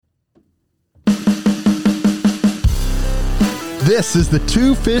This is the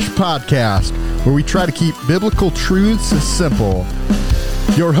Two Fish Podcast, where we try to keep biblical truths simple.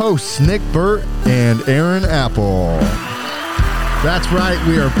 Your hosts, Nick Burt and Aaron Apple. That's right,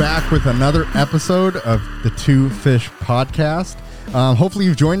 we are back with another episode of the Two Fish Podcast. Hopefully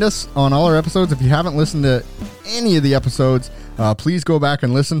you've joined us on all our episodes. If you haven't listened to any of the episodes, please go back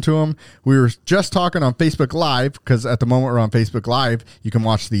and listen to them. We were just talking on Facebook Live, because at the moment we're on Facebook Live, you can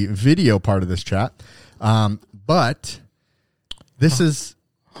watch the video part of this chat. But this is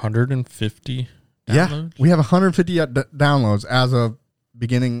 150 downloads? Yeah, we have 150 downloads as of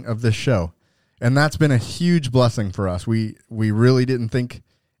beginning of this show. And that's been a huge blessing for us. We really didn't think,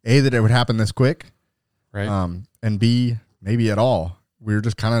 A, that it would happen this quick. Right. And B, maybe at all. We were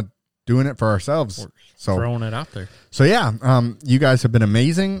just kind of doing it for ourselves. So throwing it out there. So yeah, you guys have been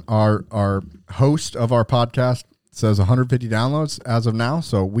amazing. Our host of our podcast says 150 downloads as of now.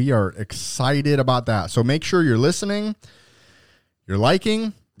 So we are excited about that. So make sure you're listening, you're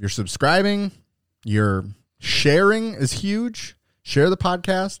liking, you're subscribing, you're sharing is huge. Share the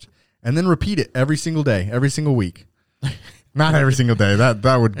podcast and then repeat it every single day, every single week. Not every single day.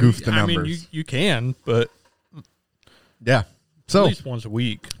 That would goof the numbers. I mean, you can, but yeah. So at least once a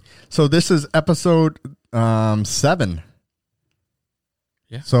week. So this is episode 7.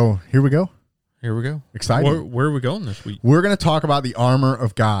 Yeah. So here we go. Here we go. Exciting. Where are we going this week? We're going to talk about the armor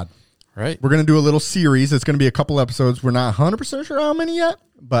of God. Right. We're going to do a little series. It's going to be a couple episodes. We're not 100% sure how many yet,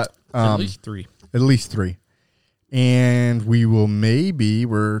 but at least 3. At least 3. And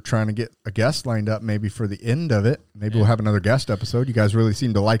we're trying to get a guest lined up maybe for the end of it. Maybe we'll have another guest episode. You guys really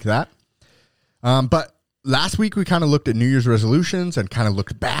seem to like that. But last week we kind of looked at New Year's resolutions and kind of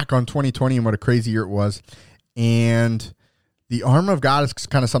looked back on 2020 and what a crazy year it was. And the armor of God is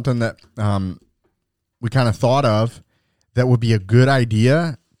kind of something that we kind of thought of that would be a good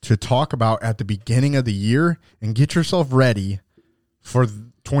idea to talk about at the beginning of the year and get yourself ready for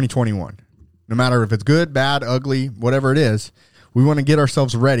 2021. No matter if it's good, bad, ugly, whatever it is, we want to get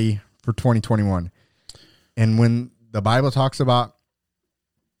ourselves ready for 2021. And when the Bible talks about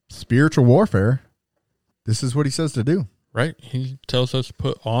spiritual warfare, this is what he says to do. Right. He tells us to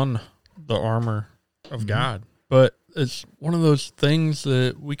put on the armor of God. But it's one of those things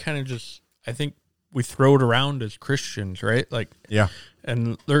that we kind of just, I think we throw it around as Christians, right? Like, yeah.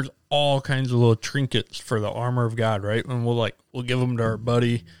 And there's all kinds of little trinkets for the armor of God, right? And we'll give them to our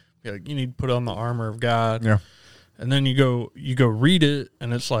buddy. Like, you need to put on the armor of God. Yeah. And then you go read it,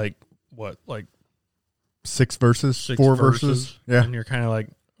 and it's like, what, like 6 verses, 4 verses. Yeah. And you're kind of like,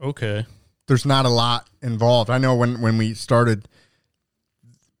 okay. There's not a lot involved. I know when we started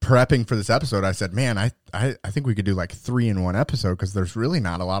prepping for this episode, I said, man, I think we could do like 3 in one episode because there's really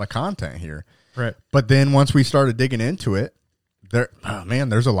not a lot of content here. Right. But then once we started digging into it,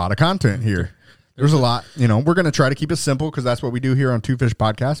 there's a lot of content here. There's a lot, we're going to try to keep it simple because that's what we do here on Two Fish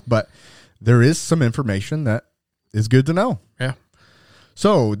Podcast, but there is some information that is good to know. Yeah.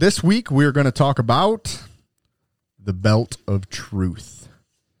 So this week we're going to talk about the belt of truth.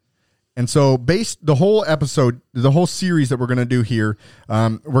 And so the whole episode, the whole series that we're going to do here,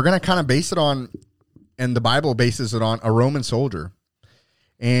 we're going to kind of base it on, and the Bible bases it on, a Roman soldier.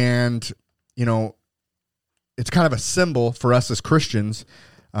 And, it's kind of a symbol for us as Christians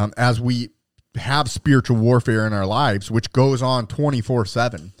as we have spiritual warfare in our lives, which goes on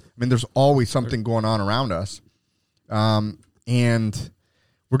 24/7. I mean, there's always something going on around us. And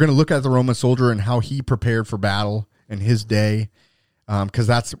we're going to look at the Roman soldier and how he prepared for battle in his day. Because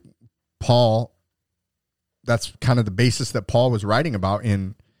that's kind of the basis that Paul was writing about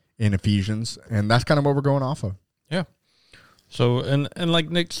in Ephesians. And that's kind of what we're going off of. Yeah. So, and like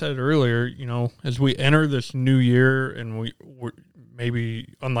Nick said earlier, as we enter this new year and we're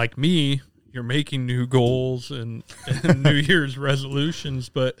maybe, unlike me, you're making new goals and New Year's resolutions,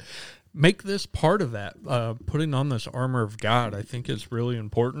 but make this part of that. Putting on this armor of God, I think is really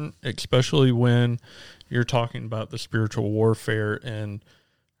important, especially when you're talking about the spiritual warfare and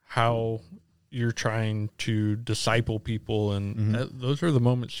how you're trying to disciple people. And those are the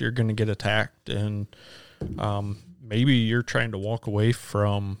moments you're going to get attacked. And maybe you're trying to walk away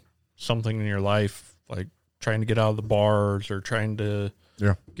from something in your life, like trying to get out of the bars or trying to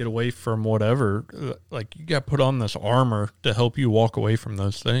get away from whatever. Like, you got to put on this armor to help you walk away from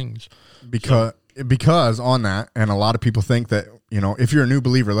those things. Because on that, and a lot of people think that, if you're a new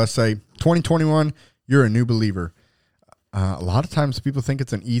believer, let's say 2021, you're a new believer. A lot of times people think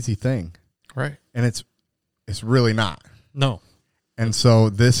it's an easy thing. Right. And it's really not. No. And so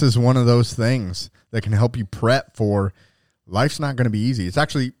this is one of those things that can help you prep for life's not going to be easy. It's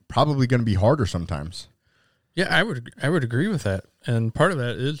actually probably going to be harder sometimes. Yeah, I would agree with that. And part of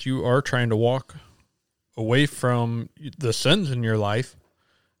that is you are trying to walk away from the sins in your life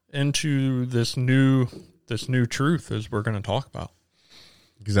into this new truth, as we're going to talk about.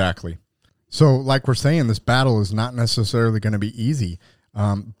 Exactly. So like we're saying, this battle is not necessarily going to be easy,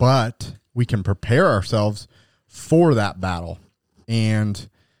 but we can prepare ourselves for that battle. And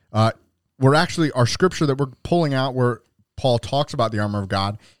we're actually, our scripture that we're pulling out where Paul talks about the armor of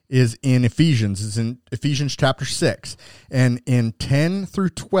God is in Ephesians. It's in Ephesians chapter 6. And in 10 through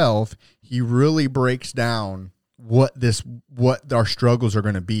 12, he really breaks down what our struggles are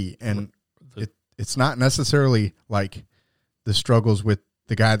going to be. And it's not necessarily like the struggles with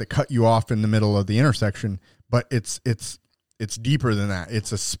the guy that cut you off in the middle of the intersection, but it's deeper than that.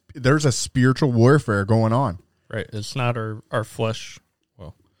 There's a spiritual warfare going on. Right. It's not our flesh.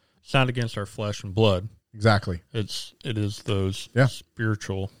 Well, it's not against our flesh and blood. Exactly. It is those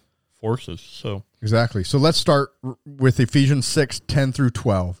spiritual forces. So exactly. So let's start with Ephesians 6, 10 through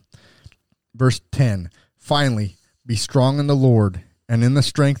 12. Verse 10, finally, be strong in the Lord and in the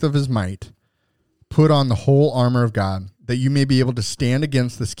strength of his might. Put on the whole armor of God, that you may be able to stand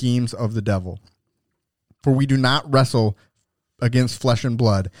against the schemes of the devil. For we do not wrestle against flesh and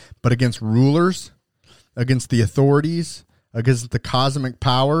blood, but against rulers, against the authorities, against the cosmic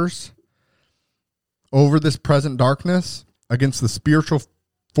powers, over this present darkness, against the spiritual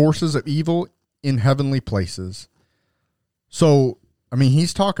forces of evil in heavenly places. So, I mean,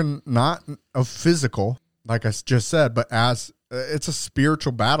 he's talking not of physical, like I just said, but as it's a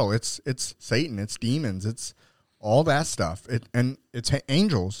spiritual battle. It's Satan, it's demons, it's all that stuff. And it's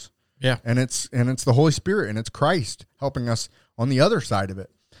angels. Yeah. And it's the Holy Spirit, and it's Christ helping us on the other side of it.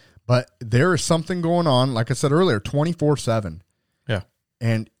 But there is something going on, like I said earlier, 24/7. Yeah.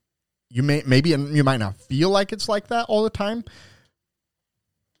 And you might not feel like it's like that all the time.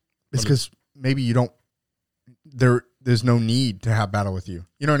 It's because maybe you don't, there's no need to have battle with you.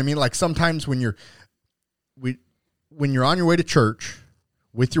 You know what I mean? Like sometimes when you're on your way to church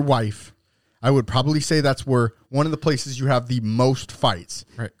with your wife, I would probably say that's where one of the places you have the most fights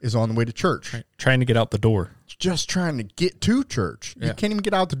is on the way to church. Right. Trying to get out the door. Just trying to get to church. Yeah. You can't even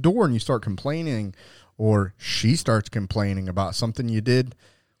get out the door and you start complaining, or she starts complaining about something you did.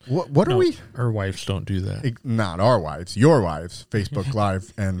 What are we? Our wives don't do that. Not our wives, your wives. Facebook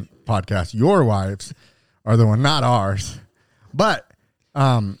Live and podcast. Your wives are the one, not ours. But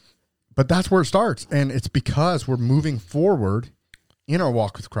that's where it starts, and it's because we're moving forward in our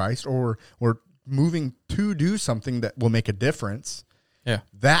walk with Christ, or we're moving to do something that will make a difference. Yeah,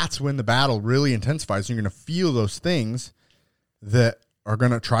 that's when the battle really intensifies. You're going to feel those things that are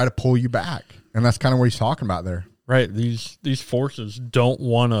going to try to pull you back, and that's kind of what he's talking about there. Right. These forces don't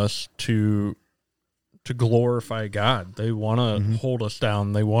want us to glorify God. They want to hold us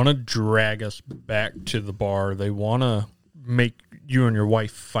down. They want to drag us back to the bar. They want to make you and your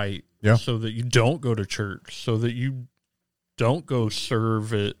wife fight so that you don't go to church, so that you don't go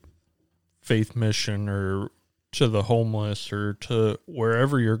serve at Faith Mission or to the homeless or to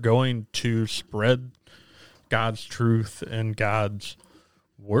wherever you're going to spread God's truth and God's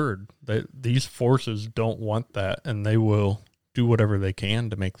word. These forces don't want that, and they will do whatever they can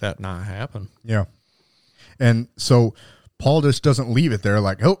to make that not happen. Yeah. And so Paul just doesn't leave it there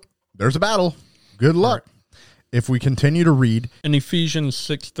like, oh, there's a battle. Good luck. Right. If we continue to read in Ephesians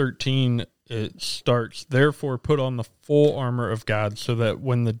 6:13, it starts, therefore put on the full armor of God, so that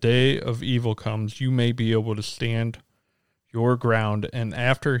when the day of evil comes, you may be able to stand your ground, and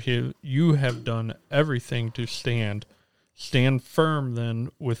after you have done everything to stand firm then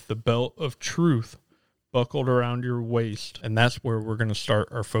with the belt of truth buckled around your waist. And that's where we're going to start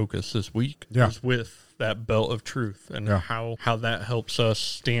our focus this week, is with that belt of truth and how that helps us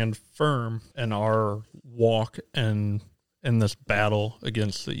stand firm in our walk and in this battle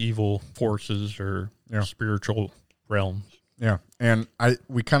against the evil forces or spiritual realms. Yeah. And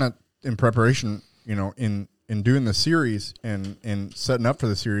we kind of, in preparation, in doing the series and setting up for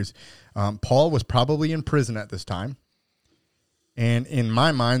the series, Paul was probably in prison at this time. And in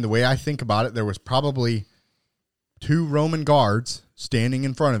my mind, the way I think about it, there was probably 2 Roman guards standing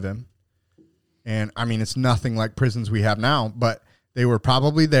in front of him. And I mean, it's nothing like prisons we have now, but they were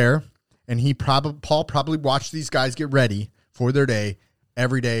probably there. And Paul probably watched these guys get ready for their day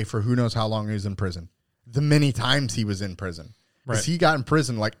every day for who knows how long he was in prison. The many times he was in prison. Because he got in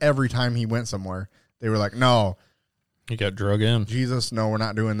prison like every time he went somewhere. They were like, no. He got drug in. Jesus, no, we're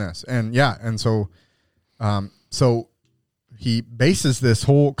not doing this. And and so he bases this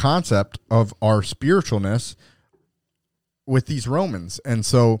whole concept of our spiritualness with these Romans. And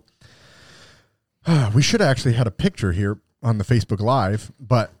so we should have actually had a picture here on the Facebook Live,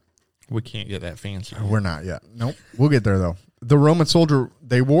 but we can't get that fancy. We're not yet. Nope. We'll get there, though. The Roman soldier,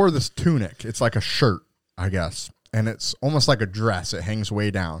 they wore this tunic. It's like a shirt. I guess. And it's almost like a dress. It hangs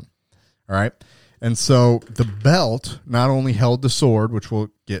way down. All right. And so the belt not only held the sword, which we'll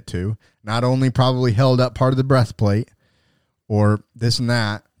get to, not only probably held up part of the breastplate or this and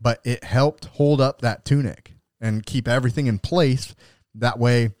that, but it helped hold up that tunic and keep everything in place. That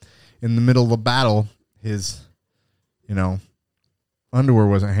way, in the middle of a battle, his, underwear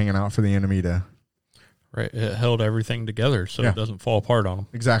wasn't hanging out for the enemy to. Right. It held everything together so Yeah. it doesn't fall apart on them.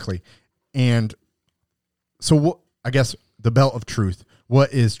 Exactly. And so I guess the belt of truth.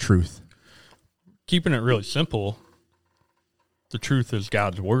 What is truth? Keeping it really simple, the truth is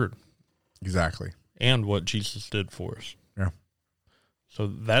God's word Exactly. and what Jesus did for us. Yeah. So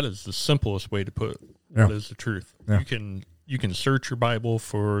that is the simplest way to put Yeah. what is the truth. Yeah. You can search your Bible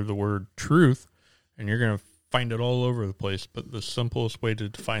for the word truth, and you're going to find it all over the place. But the simplest way to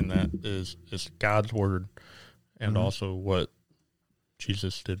define that is God's word and also what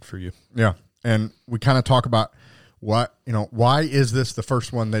Jesus did for you. Yeah. And we kind of talk about why is this the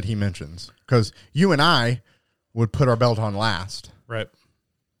first one that he mentions? Because you and I would put our belt on last. Right.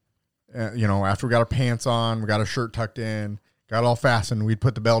 After we got our pants on, we got our shirt tucked in, got all fastened, we'd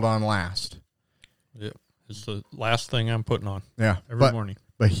put the belt on last. Yeah. It's the last thing I'm putting on Yeah. every morning.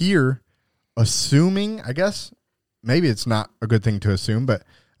 But here, assuming, I guess, maybe it's not a good thing to assume, but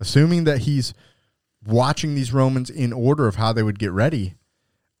assuming that he's watching these Romans in order of how they would get ready,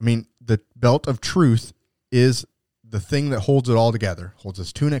 I mean, the belt of truth is the thing that holds it all together, holds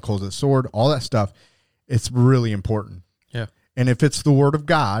his tunic, holds his sword, all that stuff. It's really important. Yeah. And if it's the word of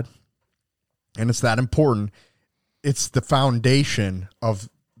God and it's that important, it's the foundation of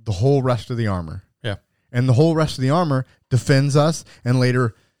the whole rest of the armor. Yeah. And the whole rest of the armor defends us and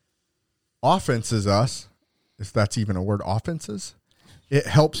later offenses us, if that's even a word, offenses. It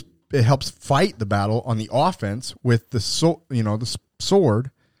helps fight the battle on the offense with the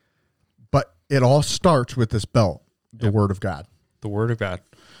sword, but it all starts with this belt, the word of God. The word of God.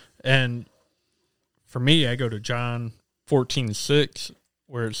 And for me, I go to John 14:6,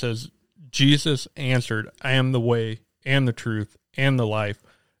 where it says, Jesus answered, I am the way and the truth and the life.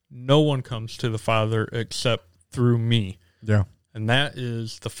 No one comes to the Father except through me. Yeah. And that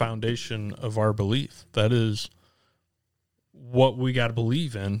is the foundation of our belief. That is what we got to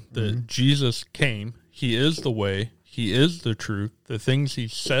believe in, that Jesus came. He is the way. He is the truth. The things he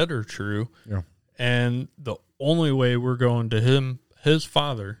said are true. Yeah. And the only way we're going to him, his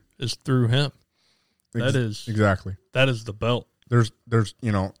Father, is through him. That is exactly. That is the belt. There's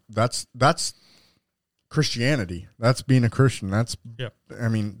that's Christianity. That's being a Christian. That's, I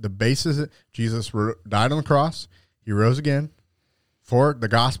mean, the basis, Jesus died on the cross. He rose again for the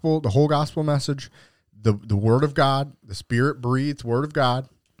gospel, the whole gospel message, the word of God, the Spirit breathed word of God.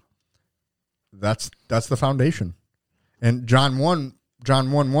 That's the foundation. And John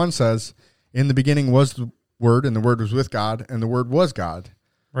 1:1 says, in the beginning was the Word, and the Word was with God, and the Word was God.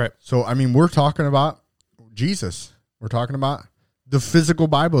 Right. So, I mean, we're talking about Jesus. We're talking about the physical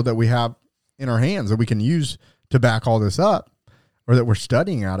Bible that we have in our hands that we can use to back all this up, or that we're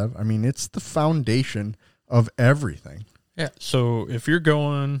studying out of. I mean, it's the foundation of everything. Yeah. So if you're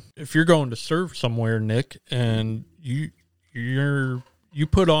going to serve somewhere, Nick, and you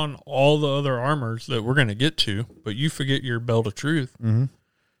put on all the other armors that we're going to get to, but you forget your belt of truth,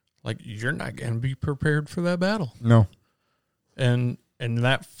 like you're not going to be prepared for that battle. No. And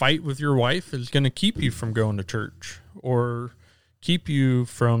that fight with your wife is going to keep you from going to church or keep you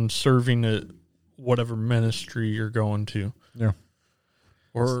from serving at whatever ministry you're going to. Yeah.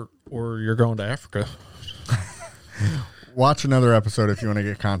 Or you're going to Africa. Watch another episode if you want to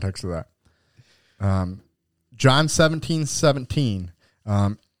get context of that. John 17:17.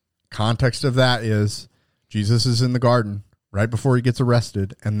 Context of that is Jesus is in the garden right before he gets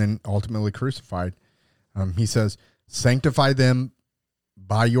arrested and then ultimately crucified. He says, sanctify them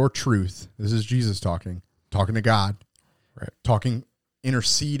by your truth. This is Jesus talking to God, right?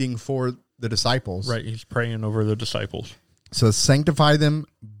 Interceding for the disciples. Right. He's praying over the disciples. So sanctify them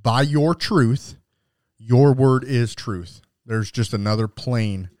by your truth. Your word is truth. There's just another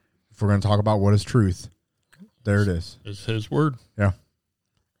plane. If we're going to talk about what is truth, there it is. It's his word. Yeah.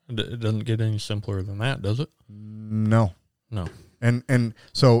 It doesn't get any simpler than that, does it? No. No. And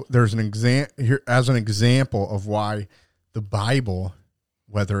so there's an example of why the Bible,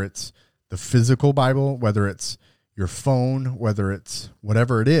 whether it's the physical Bible, whether it's your phone, whether it's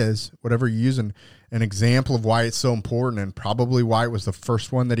whatever it is, whatever you're using, an example of why it's so important and probably why it was the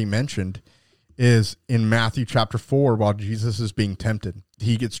first one that he mentioned is in Matthew chapter 4 while Jesus is being tempted.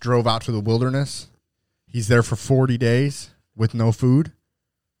 He gets drove out to the wilderness. He's there for 40 days with no food.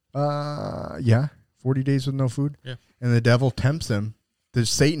 40 days with no food. Yeah. And the devil tempts him.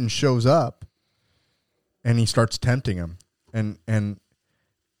 Satan shows up and he starts tempting him. And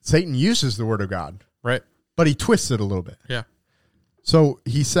Satan uses the word of God, Right. but he twists it a little bit. Yeah. So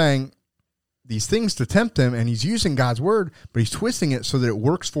he's saying these things to tempt him, and he's using God's word, but he's twisting it so that it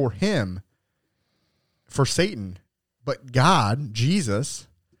works for him, for Satan. But God, Jesus,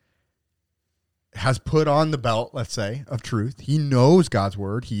 has put on the belt, let's say, of truth. He knows God's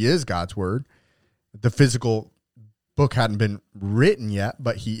word. He is God's word. The physical book hadn't been written yet,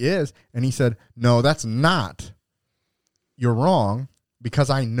 but he is. And he said, no, that's not. You're wrong, because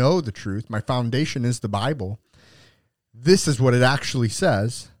I know the truth. My foundation is the Bible. This is what it actually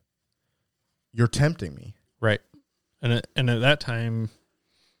says. You're tempting me. Right. And at that time,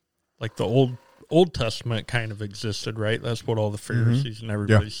 like the Old Testament kind of existed, right? That's what all the Pharisees and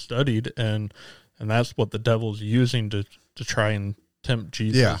everybody studied, and that's what the devil's using to try and tempt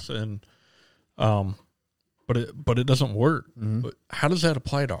Jesus. Yeah. And but it doesn't work. But how does that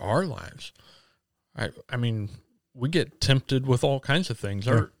apply to our lives? I mean, we get tempted with all kinds of things.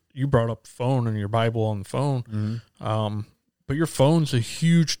 Yeah. You brought up the phone and your Bible on the phone. But your phone's a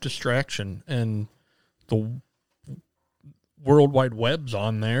huge distraction, and the World Wide Web's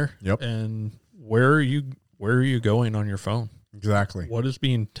on there. Yep. And where are you going on your phone? Exactly. What is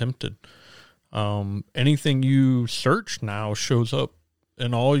being tempted? Anything you search now shows up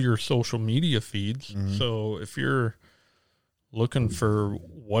in all your social media feeds. So if you're looking for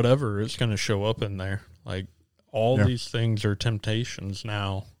whatever, it's going to show up in there. Like all these things are temptations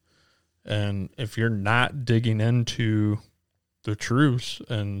now. And if you're not digging into the truths,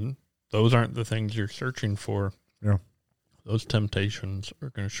 and those aren't the things you're searching for, those temptations are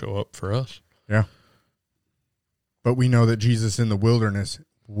going to show up for us. Yeah. But we know that Jesus in the wilderness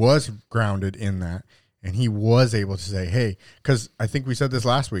was grounded in that, and he was able to say, hey, because I think we said this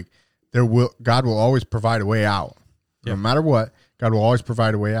last week, God will always provide a way out. No matter what, God will always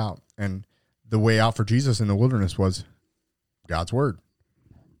provide a way out. And the way out for Jesus in the wilderness was God's word.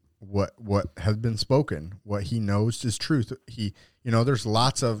 What has been spoken, what he knows is truth. There's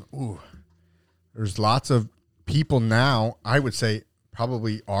lots of people now, I would say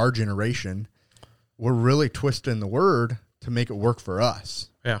probably our generation, we're really twisting the word to make it work for us.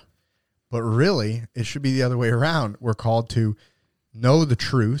 Yeah. But really, it should be the other way around. We're called to know the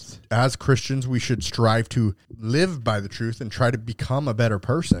truth. As Christians, we should strive to live by the truth and try to become a better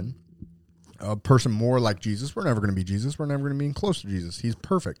person, a person more like Jesus. We're never going to be Jesus. We're never going to be close to Jesus. He's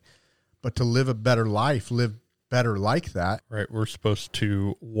perfect. But to live a better life, live better like that. Right. We're supposed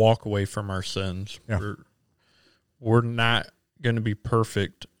to walk away from our sins. Yeah. We're not going to be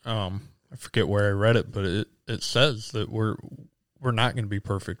perfect. I forget where I read it, but it says that we're not going to be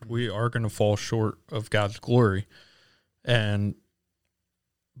perfect. We are going to fall short of God's glory. But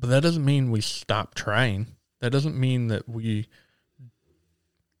that doesn't mean we stop trying. That doesn't mean that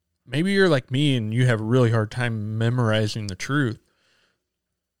maybe you're like me and you have a really hard time memorizing the truth.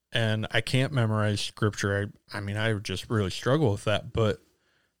 And I can't memorize scripture. I just really struggle with that. But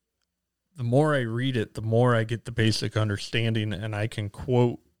the more I read it, the more I get the basic understanding, and I can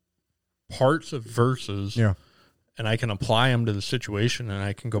quote parts of verses, and I can apply them to the situation, and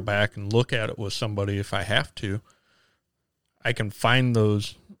I can go back and look at it with somebody if I have to. I can find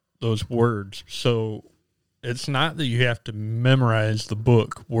those words. So it's not that you have to memorize the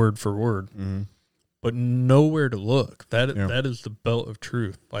book word for word, but know where to look. That is the belt of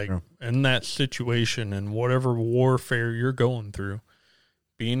truth. Like in that situation and whatever warfare you're going through,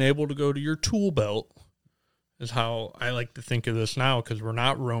 being able to go to your tool belt is how I like to think of this now, because we're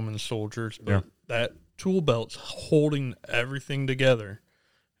not Roman soldiers, but that tool belt's holding everything together.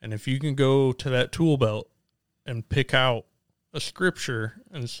 And if you can go to that tool belt and pick out a scripture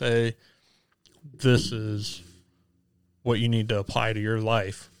and say, this is what you need to apply to your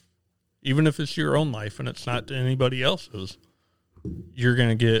life, even if it's your own life and it's not to anybody else's, you're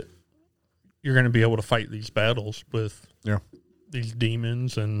going to be able to fight these battles with these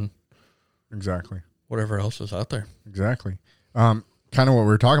demons and exactly whatever else is out there. Exactly. Kind of what we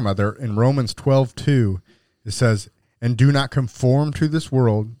were talking about there in Romans 12:2, it says, and do not conform to this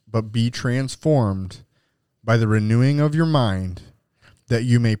world, but be transformed by the renewing of your mind, that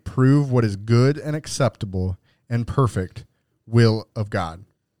you may prove what is good and acceptable and perfect will of God,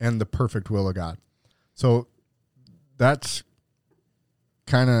 and the perfect will of God. So that's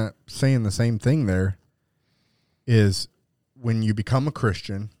kind of saying the same thing there, is when you become a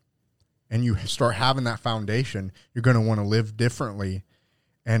Christian and you start having that foundation, you're going to want to live differently,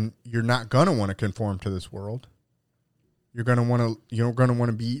 and you're not going to want to conform to this world. You're going to want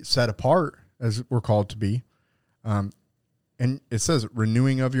to be set apart, as we're called to be. And it says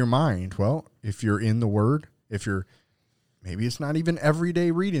renewing of your mind. Well, if you're in the Word, maybe it's not even every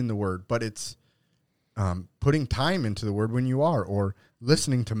day reading the Word, but it's putting time into the word when you are, or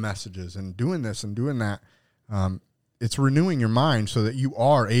listening to messages and doing this and doing that. It's renewing your mind so that you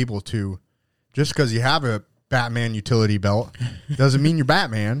are able to, just because you have a Batman utility belt doesn't mean you're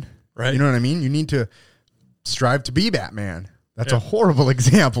Batman. Right. You know what I mean? You need to strive to be Batman. That's a horrible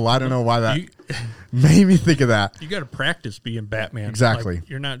example. I don't know why that made me think of that. You got to practice being Batman. Exactly. Like,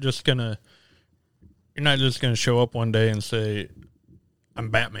 you're not just gonna show up one day and say, "I'm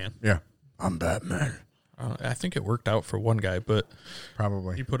Batman." Yeah, I'm Batman. I think it worked out for one guy, but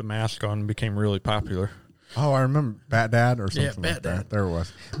Probably. he put a mask on and became really popular. Oh, I remember Bat Dad or something Bat like Dad. that. There it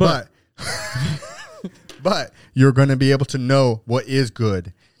was. But you're going to be able to know what is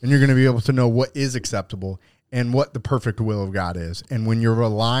good, and you're going to be able to know what is acceptable and what the perfect will of God is. And when you're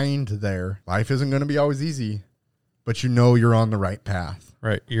aligned there, life isn't going to be always easy, but you know you're on the right path.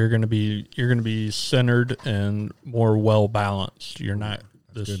 Right. You're gonna be centered and more well balanced. You're not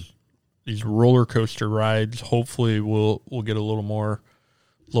these roller coaster rides. Hopefully, we'll get a little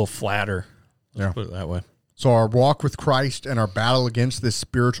flatter. Let's put it that way. So our walk with Christ and our battle against this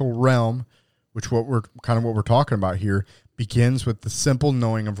spiritual realm, which what we're talking about here, begins with the simple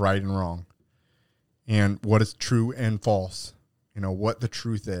knowing of right and wrong, and what is true and false. You know what the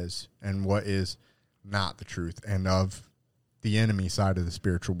truth is and what is not the truth, and of the enemy side of the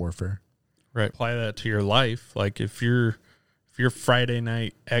spiritual warfare. Right. Apply that to your life. Like if your Friday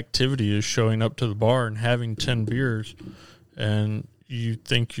night activity is showing up to the bar and having 10 beers, and you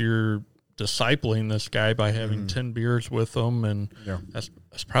think you're discipling this guy by having 10 beers with him, and that's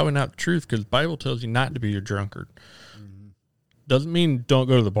probably not the truth, because the Bible tells you not to be a drunkard. Doesn't mean don't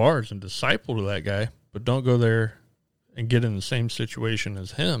go to the bars and disciple to that guy, but don't go there and get in the same situation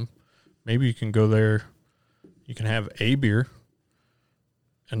as him. Maybe you can go there, you can have a beer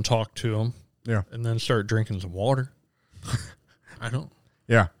and talk to him, and then start drinking some water. Or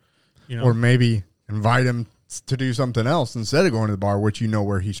maybe invite him to do something else instead of going to the bar, which you know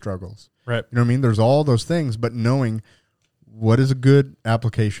where he struggles. Right. You know what I mean? There's all those things, but knowing what is a good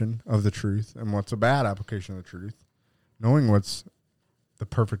application of the truth and what's a bad application of the truth, knowing what's the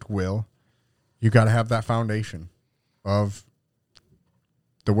perfect will, you got to have that foundation of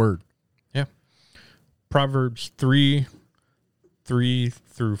the word. Yeah. Proverbs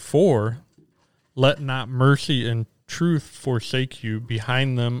 3:3-4, let not mercy and truth forsake you.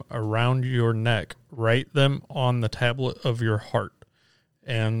 Behind them, around your neck, write them on the tablet of your heart,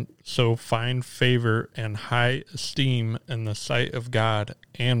 and so find favor and high esteem in the sight of God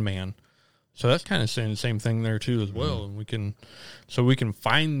and man. So that's kind of saying the same thing there too as well. And we can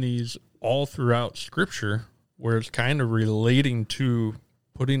find these all throughout Scripture, where it's kind of relating to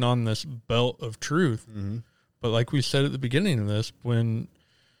putting on this belt of truth. But like we said at the beginning of this, when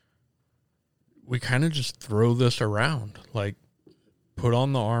we kind of just throw this around, like put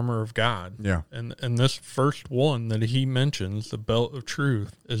on the armor of God. Yeah. And this first one that he mentions, the belt of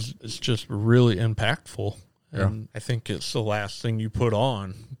truth, is just really impactful. And I think it's the last thing you put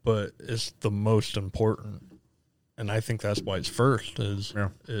on, but it's the most important. And I think that's why it's first, is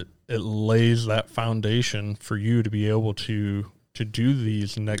it lays that foundation for you to be able to do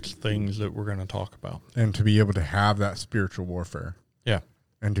these next things that we're going to talk about. And to be able to have that spiritual warfare. Yeah.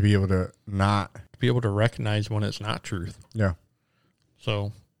 And to be able to not. To be able to recognize when it's not truth. Yeah.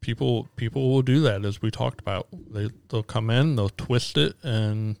 So people will do that, as we talked about. They'll come in, they'll twist it,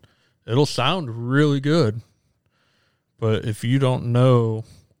 and it'll sound really good. But if you don't know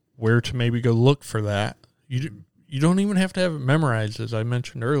where to maybe go look for that, you don't even have to have it memorized, as I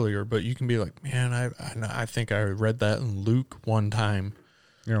mentioned earlier. But you can be like, man, I think I read that in Luke one time.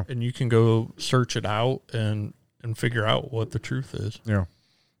 Yeah. And you can go search it out and figure out what the truth is. Yeah.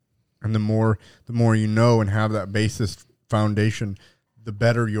 And the more you know and have that basis foundation, the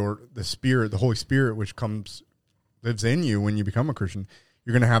better the Spirit, the Holy Spirit, which lives in you when you become a Christian,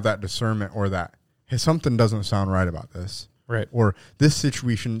 you're going to have that discernment, or that, hey, something doesn't sound right about this. Right. Or this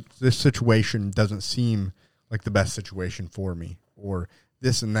situation doesn't seem like the best situation for me, or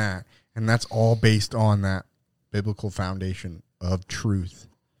this and that. And that's all based on that biblical foundation of truth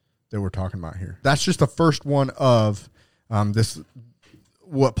that we're talking about here. That's just the first one of this.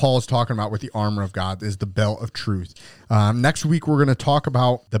 What Paul is talking about with the armor of God is the belt of truth. Next week, we're going to talk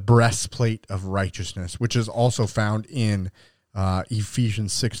about the breastplate of righteousness, which is also found in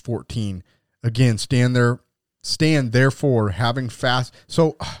Ephesians 6:14. Again, stand therefore, having fast.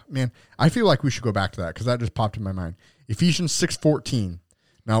 So, man, I feel like we should go back to that, because that just popped in my mind. Ephesians 6:14.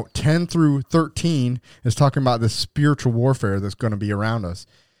 Now, 10 through 13 is talking about this spiritual warfare that's going to be around us.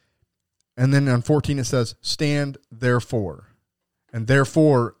 And then on 14, it says, stand therefore. And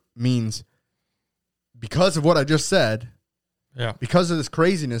therefore means, because of what I just said, because of this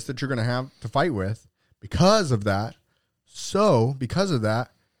craziness that you're going to have to fight with, because of that,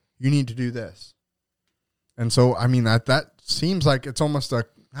 you need to do this. And so, I mean, that seems like it's almost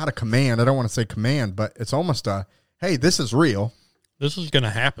not a command. I don't want to say command, but it's almost hey, this is real. This is going to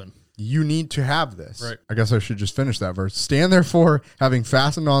happen. You need to have this. Right. I guess I should just finish that verse. Stand therefore, having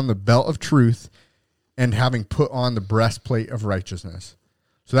fastened on the belt of truth and having put on the breastplate of righteousness.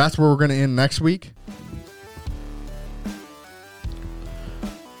 So that's where we're going to end next week.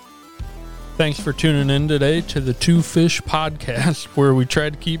 Thanks for tuning in today to the Two Fish Podcast, where we try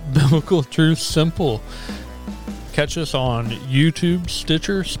to keep biblical truth simple. Catch us on YouTube,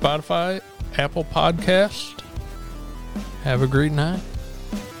 Stitcher, Spotify, Apple Podcast. Have a great night.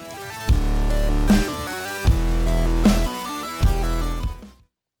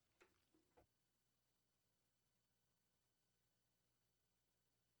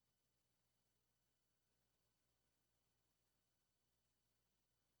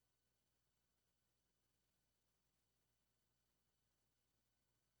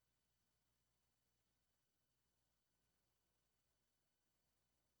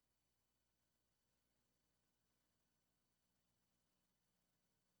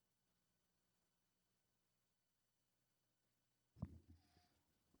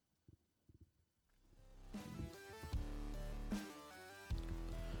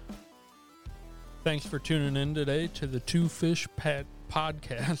 Thanks for tuning in today to the Two Fish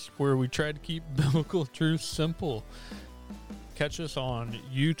Podcast, where we try to keep biblical truth simple. Catch us on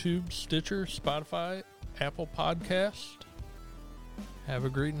YouTube, Stitcher, Spotify, Apple Podcast. Have a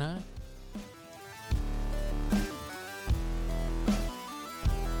great night.